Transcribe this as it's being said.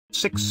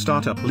6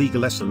 Startup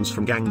Legal Lessons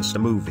from Gangster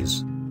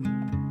Movies.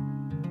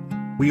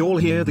 We all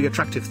hear the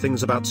attractive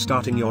things about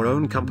starting your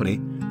own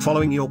company,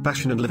 following your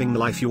passion and living the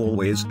life you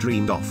always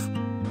dreamed of.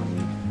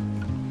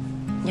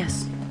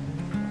 Yes.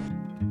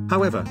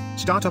 However,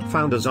 startup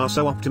founders are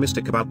so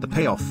optimistic about the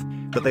payoff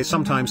that they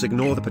sometimes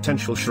ignore the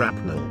potential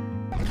shrapnel.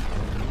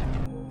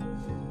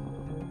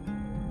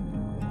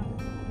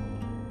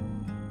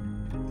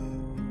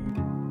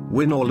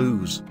 Win or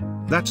lose.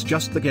 That's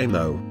just the game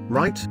though,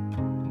 right?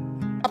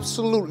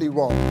 Absolutely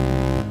wrong.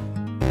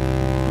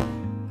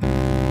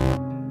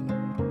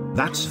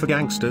 That's for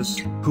gangsters,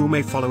 who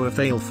may follow a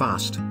fail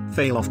fast,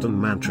 fail often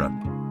mantra.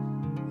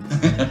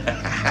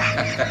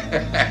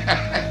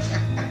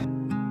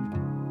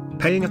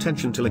 Paying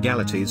attention to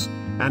legalities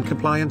and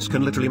compliance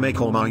can literally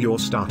make or mar your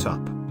startup.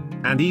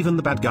 And even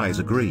the bad guys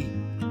agree.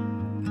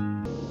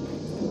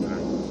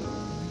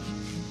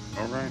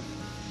 Alright.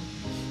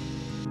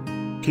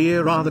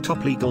 Here are the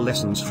top legal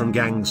lessons from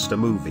gangster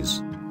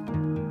movies.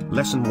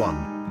 Lesson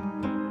 1.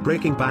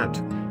 Breaking Bad,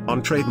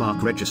 on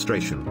trademark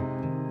registration.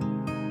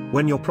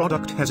 When your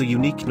product has a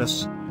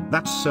uniqueness,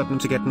 that's certain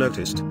to get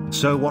noticed,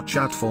 so watch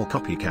out for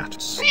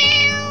copycats.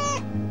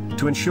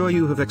 To ensure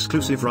you have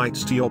exclusive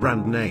rights to your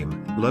brand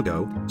name,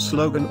 logo,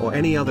 slogan or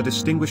any other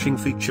distinguishing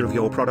feature of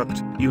your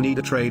product, you need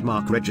a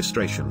trademark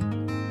registration.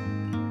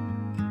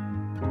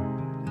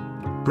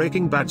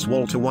 Breaking Bad's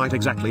Walter White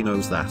exactly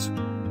knows that.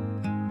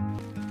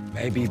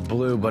 Maybe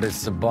blue, but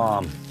it's a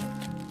bomb.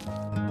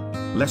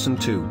 Lesson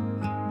 2.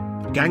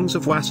 Gangs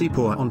of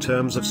Wasseypur on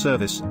terms of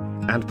service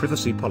and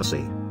privacy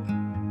policy.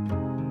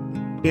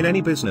 In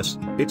any business,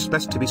 it's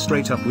best to be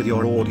straight up with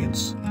your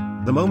audience.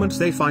 The moment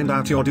they find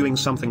out you're doing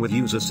something with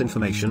users'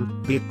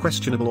 information, be it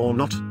questionable or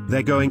not,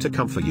 they're going to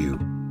come for you.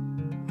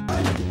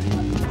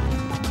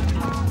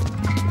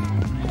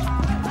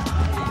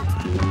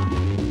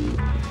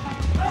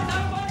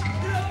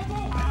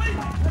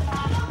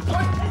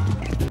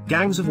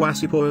 Gangs of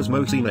Wasseypur's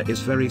Mohsina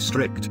is very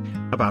strict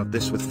about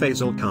this with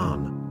Faisal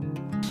Khan.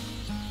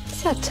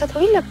 इससे अच्छा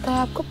थोड़ी लगता है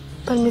आपको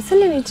permission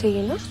लेनी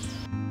चाहिए ना?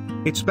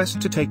 It's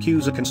best to take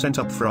user consent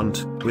up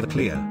front, with a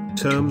clear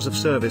terms of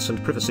service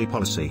and privacy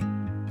policy.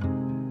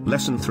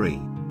 Lesson 3.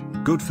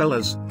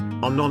 Goodfellas,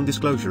 on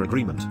non-disclosure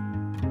agreement.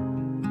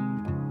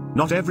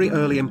 Not every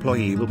early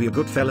employee will be a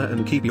good fella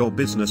and keep your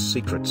business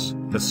secrets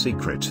a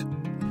secret.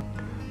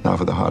 Now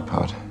for the hard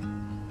part.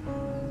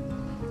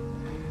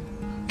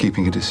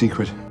 Keeping it a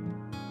secret.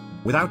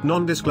 Without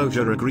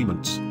non-disclosure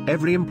agreements,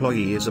 every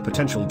employee is a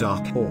potential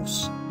dark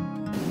horse.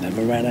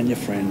 Never rat on your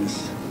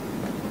friends,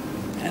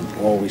 and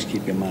always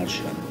keep your mouth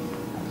shut.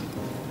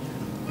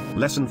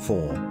 Lesson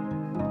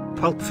 4.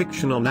 Pulp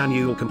Fiction on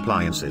annual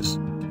compliances.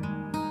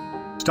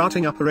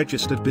 Starting up a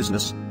registered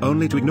business,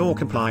 only to ignore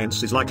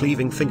compliance is like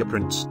leaving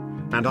fingerprints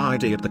and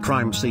ID at the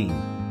crime scene.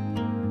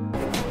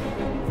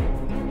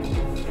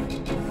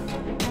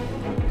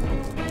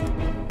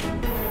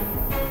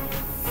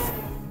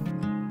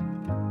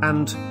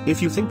 And,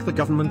 if you think the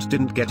government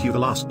didn't get you the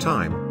last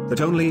time,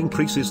 that only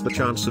increases the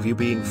chance of you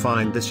being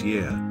fined this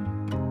year.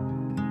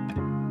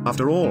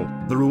 After all,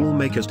 the rule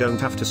makers don't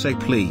have to say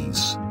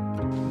please.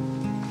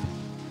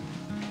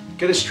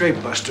 Get it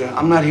straight, Buster.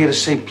 I'm not here to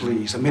say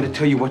please. I'm here to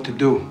tell you what to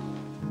do.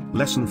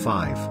 Lesson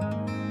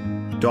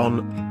 5.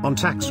 Don, on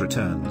tax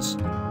returns.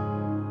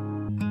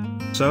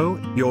 So,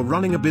 you're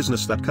running a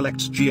business that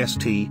collects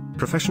GST,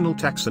 professional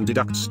tax and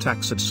deducts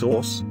tax at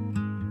source?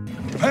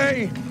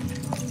 Pay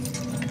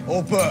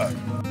or burn.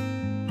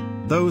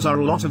 Those are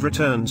a lot of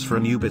returns for a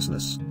new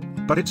business.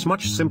 But it's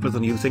much simpler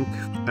than you think,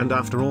 and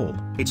after all,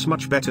 it's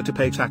much better to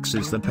pay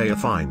taxes than pay a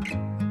fine.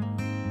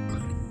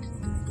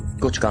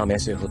 कुछ काम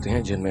ऐसे होते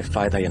हैं जिनमें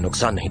फायदा या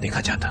नुकसान नहीं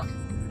देखा जाता,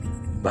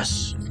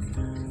 बस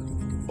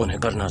उन्हें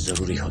करना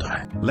जरूरी होता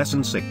है.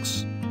 Lesson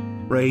 6.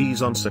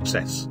 Raise on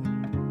success.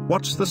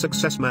 What's the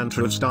success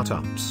mantra of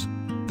startups?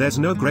 There's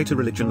no greater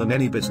religion than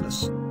any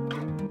business.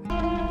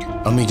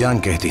 अम्मी जान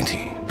कहती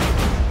थी,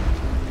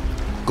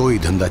 कोई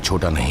धंधा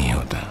छोटा नहीं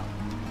होता,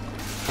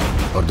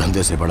 और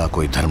धंधे से बड़ा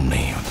कोई धर्म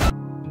नहीं होता.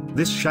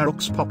 This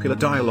Shahruk's popular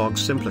dialogue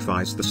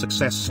simplifies the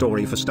success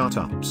story for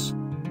startups.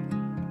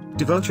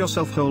 Devote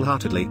yourself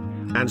wholeheartedly,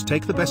 and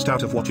take the best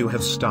out of what you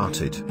have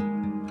started.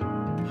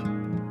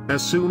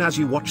 As soon as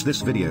you watch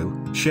this video,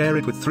 share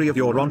it with 3 of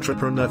your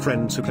entrepreneur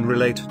friends who can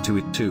relate to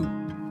it too.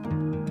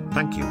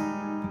 Thank you.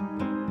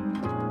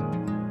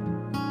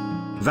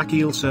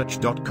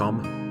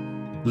 Vakilsearch.com.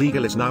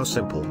 Legal is now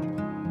simple.